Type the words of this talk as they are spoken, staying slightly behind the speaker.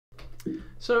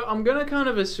So I'm gonna kind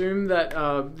of assume that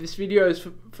this video is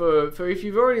for if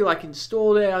you've already like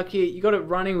installed ARKit, you got it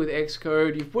running with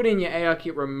Xcode, you've put in your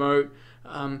ARKit remote,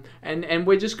 and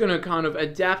we're just gonna kind of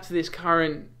adapt this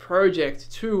current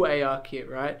project to ARKit,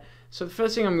 right? So the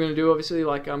first thing I'm gonna do, obviously,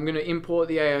 like I'm gonna import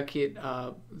the ARKit,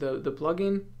 the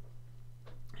plugin,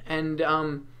 and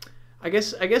I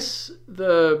guess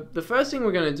the first thing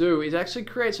we're gonna do is actually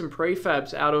create some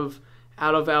prefabs out of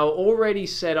our already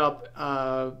set up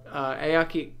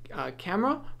ARKit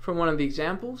camera from one of the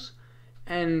examples,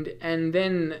 and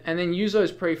then use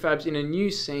those prefabs in a new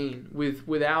scene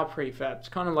with our prefabs,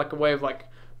 kind of like a way of like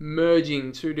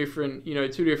merging two different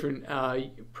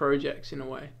projects in a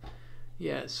way.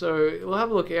 Yeah, so we'll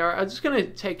have a look here. I'm just going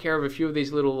to take care of a few of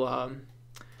these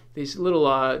this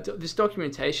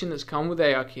documentation that's come with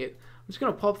ARKit. I'm just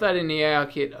going to pop that in the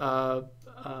ARKit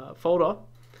folder.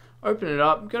 Open it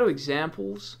up, go to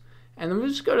examples, and then we'll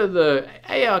just go to the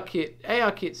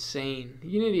ARKit scene,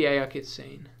 Unity ARKit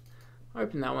scene.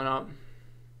 Open that one up.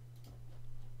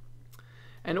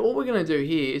 And all we're going to do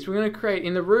here is we're going to create,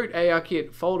 in the root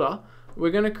ARKit folder, we're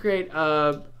going to create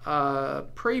a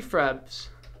prefabs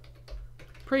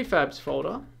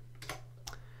folder.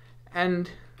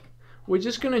 And we're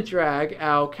just going to drag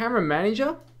our camera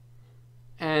manager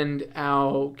and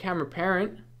our camera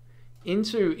parent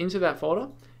into that folder.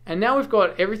 And now we've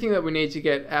got everything that we need to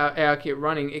get our ARKit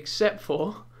running except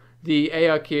for the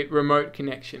ARKit remote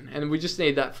connection, and we just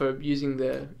need that for using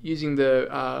the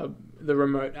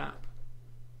remote app.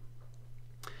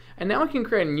 And now we can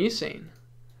create a new scene,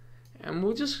 and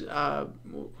we'll just let's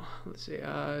see.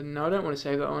 No, I don't want to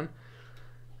save that one.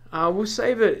 We'll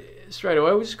save it straight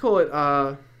away. We'll just call it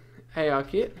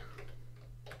ARKit,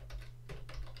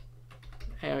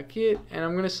 and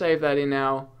I'm going to save that in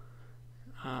our.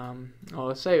 I'll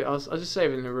just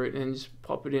save it in the root and just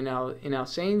pop it in our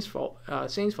scenes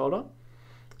folder.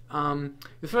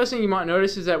 The first thing you might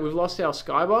notice is that we've lost our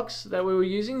skybox that we were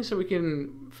using, so we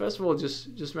can first of all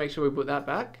just make sure we put that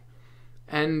back,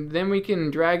 and then we can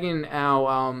drag in our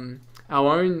own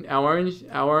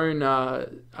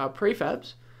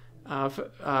prefabs.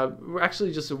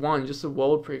 Actually, just the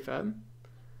world prefab.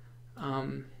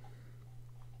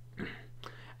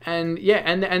 And yeah,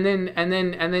 and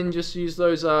then just use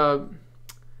those ARKit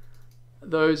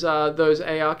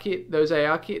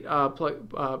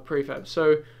prefabs.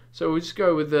 So we'll just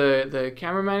go with the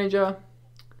camera manager,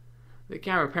 the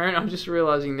camera parent. I'm just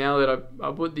realizing now that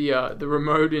I put the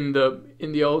remote in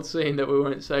the old scene that we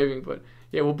weren't saving, but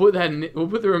yeah, we'll put the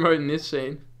remote in this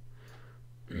scene.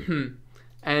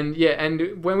 And yeah,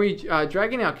 and when we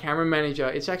drag in our camera manager,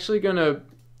 it's actually gonna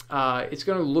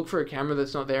look for a camera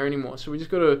that's not there anymore. So we just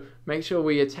got to make sure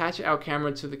we attach our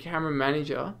camera to the camera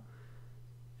manager.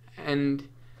 And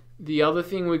the other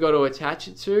thing we got to attach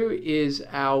it to is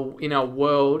in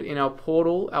our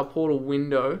portal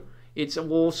window. It's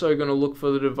also going to look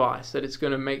for the device that it's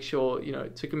going to make sure,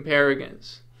 to compare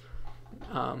against,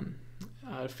 to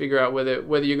figure out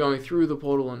whether you're going through the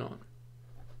portal or not.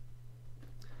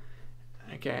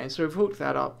 Okay, and so we've hooked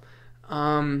that up.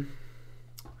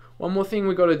 One more thing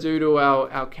we got to do to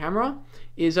our camera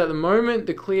is, at the moment,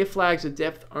 the clear flags are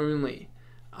depth only.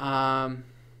 Oh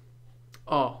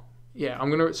yeah, I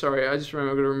just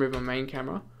remember I'm gonna remove my main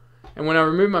camera. And when I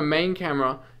remove my main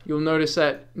camera, you'll notice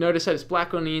that it's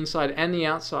black on the inside and the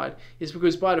outside. It's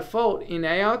because by default in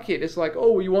ARKit it's like,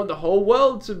 oh, you want the whole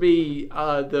world to be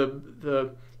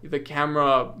the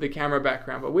camera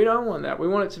background, but we don't want that. We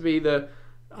want it to be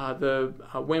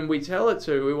when we tell it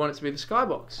to, we want it to be the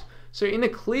skybox. So in the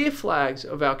clear flags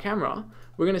of our camera,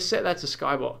 we're going to set that to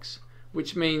skybox,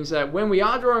 which means that when we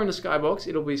are drawing the skybox,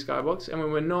 it'll be skybox, and when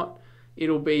we're not,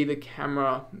 it'll be the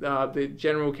camera, the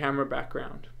general camera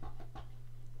background.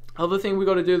 Other thing we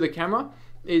got to do with the camera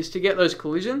is, to get those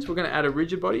collisions, we're going to add a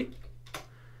rigid body.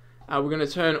 We're going to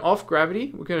turn off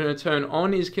gravity. We're going to turn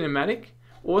on is kinematic.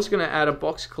 We're also going to add a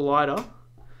box collider,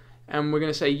 and we're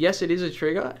going to say yes, it is a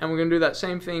trigger, and we're going to do that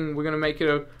same thing. We're going to make it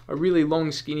a really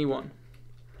long, skinny one.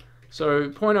 So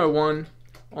 0.01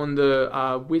 on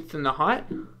the width and the height,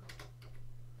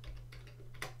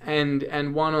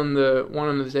 and one on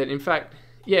the Z. In fact,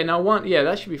 yeah, no, one, yeah,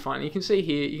 that should be fine. You can see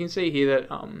here that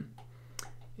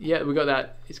yeah, we got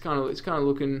that. It's kind of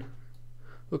looking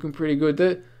pretty good.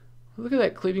 Look at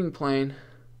that clipping plane.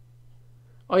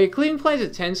 Oh yeah, clipping plane's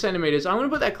at 10 centimeters. I'm gonna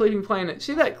put that clipping plane.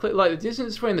 See that like the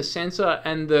distance between the sensor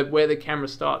and where the camera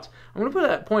starts. I'm gonna put it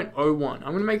at 0.01.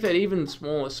 I'm gonna make that even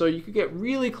smaller, so you could get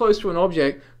really close to an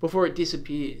object before it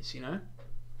disappears.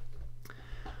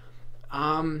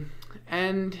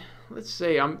 And let's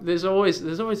see. There's always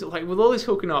like with all this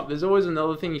hooking up, there's always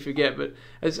another thing you forget. But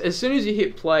as soon as you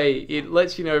hit play, it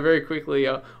lets you know very quickly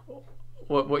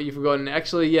what you've forgotten.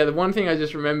 Actually, yeah, the one thing I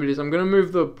just remembered is I'm going to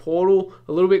move the portal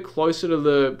a little bit closer to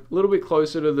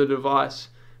the device,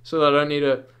 so that I don't need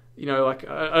to, you know, like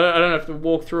I don't have to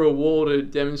walk through a wall to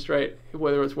demonstrate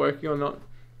whether it's working or not.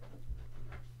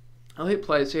 I'll hit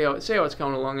play, see how it's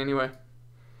coming along anyway.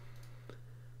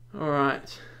 All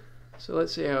right. So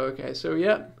let's see how. Okay, so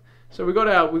yeah, so we got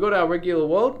our regular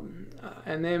world,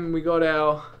 and then we got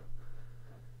our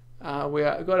AR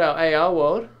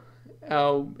world,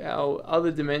 our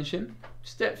other dimension.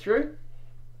 Step through.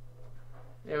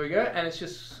 There we go, and it's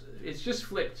just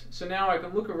flipped. So now I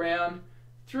can look around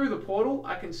through the portal.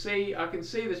 I can see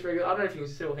this regular. I don't know if you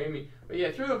can still hear me, but yeah,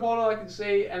 through the portal I can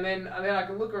see, and then I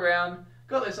can look around.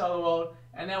 Got this other world,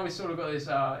 and now we sort of got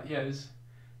this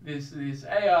this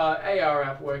AR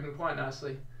app working quite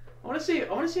nicely. I want to see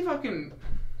if I can.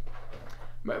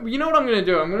 You know what I'm gonna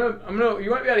do? I'm gonna. You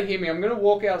won't be able to hear me. I'm gonna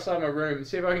walk outside my room and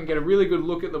see if I can get a really good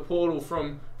look at the portal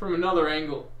from another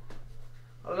angle.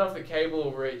 I don't know if the cable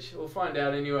will reach. We'll find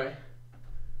out anyway.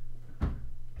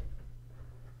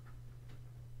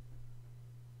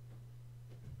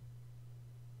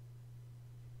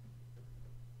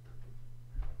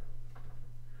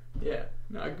 Yeah,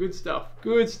 no, good stuff.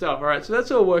 Good stuff. All right, so that's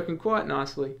all working quite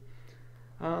nicely.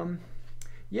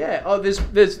 Yeah. Oh,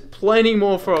 there's plenty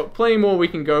more we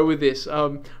can go with this.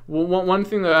 One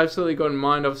thing that I absolutely got in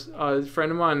mind of a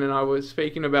friend of mine and I was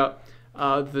speaking about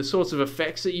the sorts of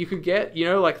effects that you could get. You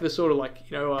know, like the sort of like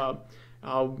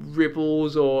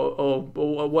ripples or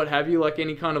what have you, like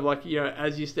any kind of like, you know,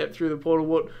 as you step through the portal,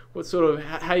 what sort of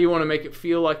how you want to make it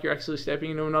feel like you're actually stepping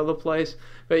into another place.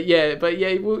 But yeah,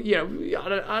 well, you know,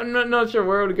 I'm not sure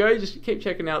where to go. Just keep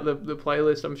checking out the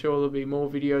playlist. I'm sure there'll be more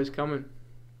videos coming.